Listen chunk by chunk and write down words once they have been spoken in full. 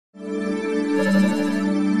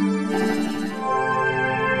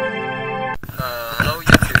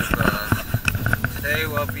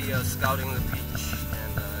scouting the beach,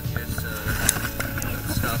 and here's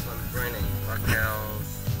stuff I'm bringing: bucktails,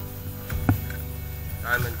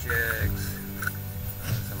 diamond jigs,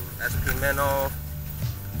 some SP minnow,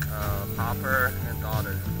 popper, and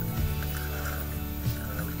daughter.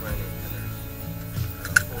 And I'm bringing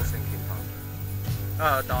full sinking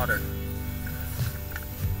popper. Daughter.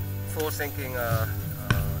 Full sinking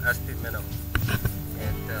SP minnow.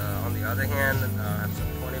 And on the other hand, I have some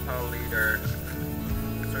 20-pound leader,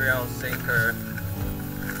 3-ounce sinker,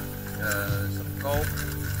 some gulp,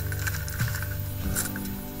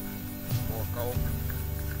 more gulp.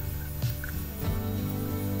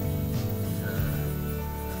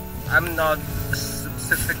 I'm not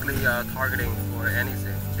specifically targeting for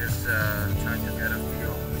anything, just trying to get a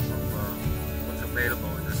feel of what's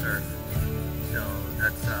available in the surf. So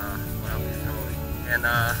that's what I'll be throwing. And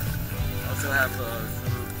also have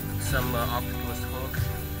some octopus hook,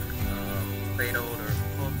 braided or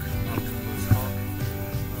hook, octopus hook,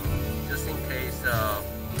 just in case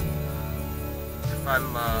if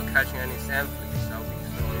I'm catching any sand fleas, I'll be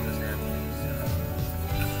throwing the sand fleas,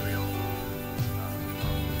 reel,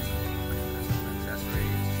 some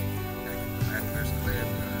accessories, anglers clip,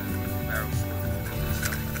 barrel spoon,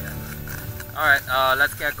 stuff like that. Alright,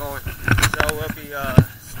 let's get going. So we'll be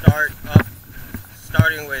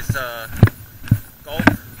starting with gulp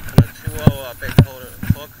and a 2-0 bait holder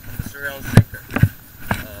hook, a 3-ounce sinker.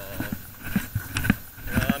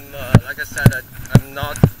 Like I said, I'm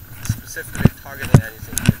not specifically targeting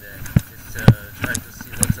anything today. Just trying to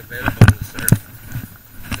see what's available in the surf.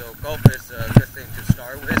 So gulp is a good thing to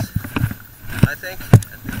start with, I think.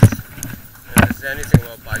 At least if there's anything,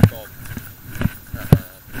 we'll buy gulp.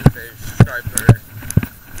 Bluefish, striper,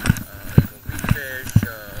 even wheatfish,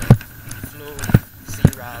 fluke,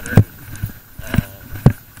 sea robin,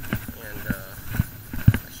 and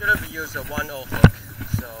I should have used a 1-0 hook,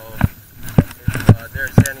 so if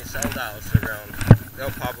there's any sundials around,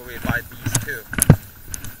 they'll probably buy these too.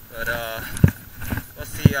 But we'll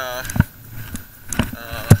see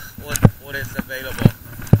what is available.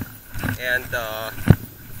 And I'm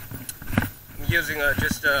using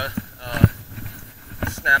just a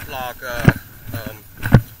snap lock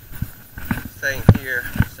thing here,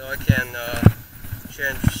 so I can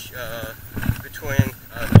change between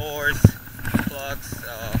lures, plugs,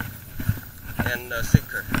 and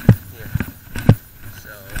sinker here.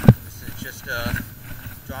 So this is just a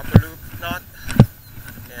dropper loop knot,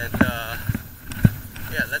 and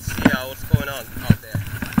yeah, let's see what's going on out there.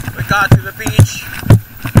 We got to the beach,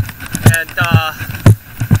 and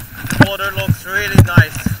water looks really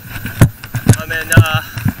nice. I mean,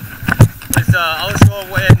 with onshore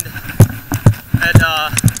wind and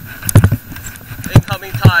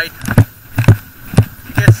incoming tide,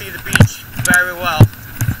 you can see the beach very well,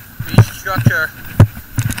 beach structure,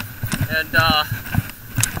 and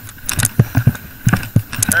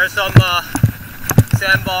there's some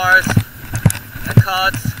sandbars and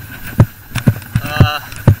cuts.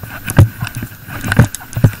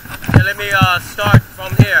 Okay, let me start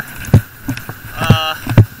from here.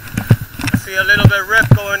 I see a little bit of rip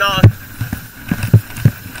going on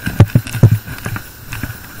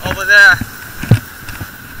over there.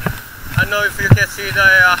 I don't know if you can see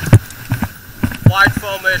the white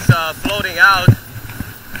foam is floating out.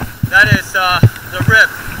 That is the rip.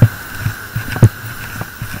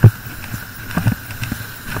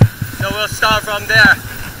 So we'll start from there.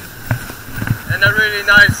 And a really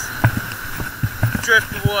nice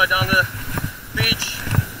driftwood on the beach.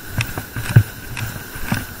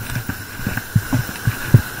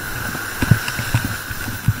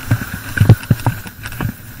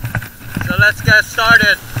 So let's get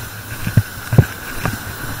started.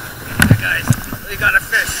 Hey guys, we got a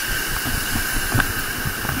fish.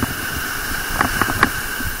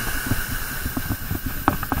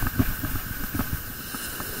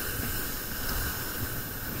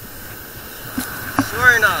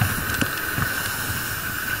 Sure enough.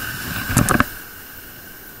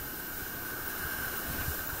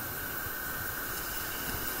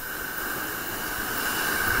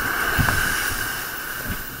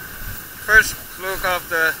 First fluke of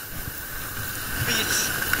the beach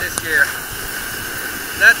this year.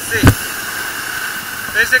 Let's see.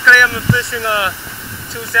 Basically, I'm fishing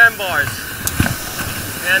 2 sandbars,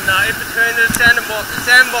 and in between the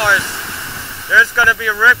sandbars, there's gonna be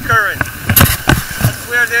a rip current. That's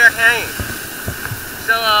where they're hanging.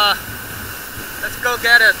 So let's go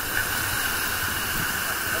get it.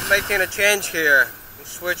 I'm making a change here. I'm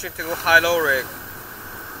switching to high-low rig.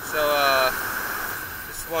 So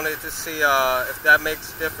wanted to see if that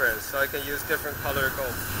makes a difference, so I can use different color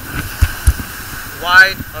gulp.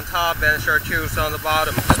 White on top and chartreuse on the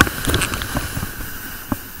bottom.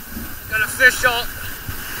 official.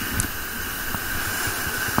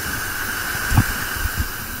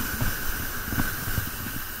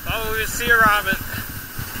 Probably see a rabbit.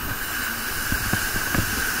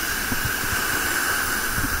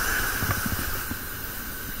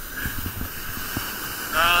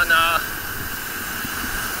 Oh no.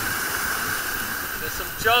 There's some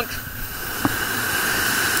junk.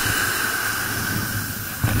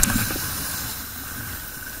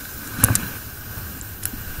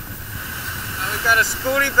 Oh, we got a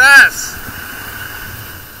schoolie bass.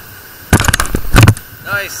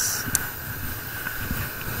 Nice.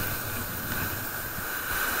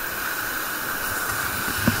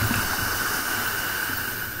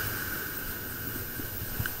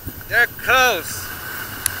 They're close.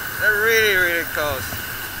 They're really, really close.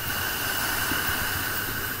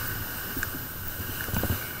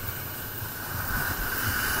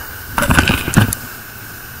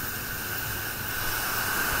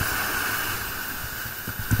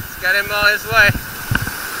 Let's get him on his way.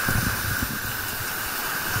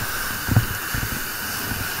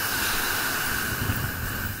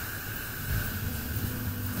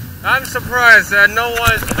 I'm surprised that no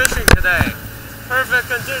one is fishing today. Perfect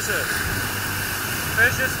conditions.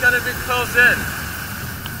 Fish is gonna be close in.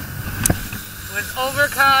 With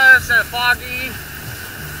overcast and foggy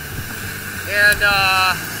and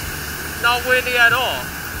not windy at all.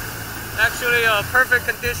 Actually a perfect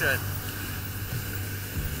condition.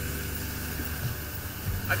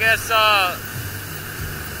 I guess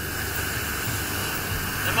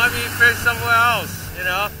there might be fish somewhere else, you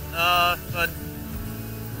know, but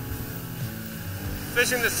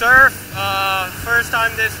fishing the surf, first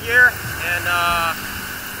time this year, and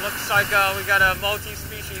looks like we got a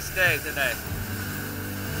multi-species day today.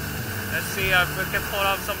 Let's see if we can pull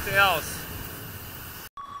up something else.